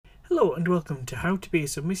Hello and welcome to How to Be a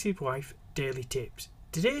Submissive Wife Daily Tips.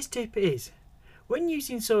 Today's tip is, when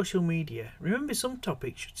using social media, remember some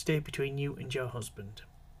topics should stay between you and your husband.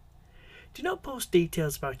 Do not post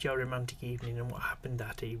details about your romantic evening and what happened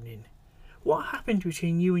that evening. What happened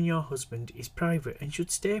between you and your husband is private and should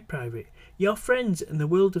stay private. Your friends and the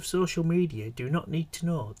world of social media do not need to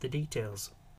know the details.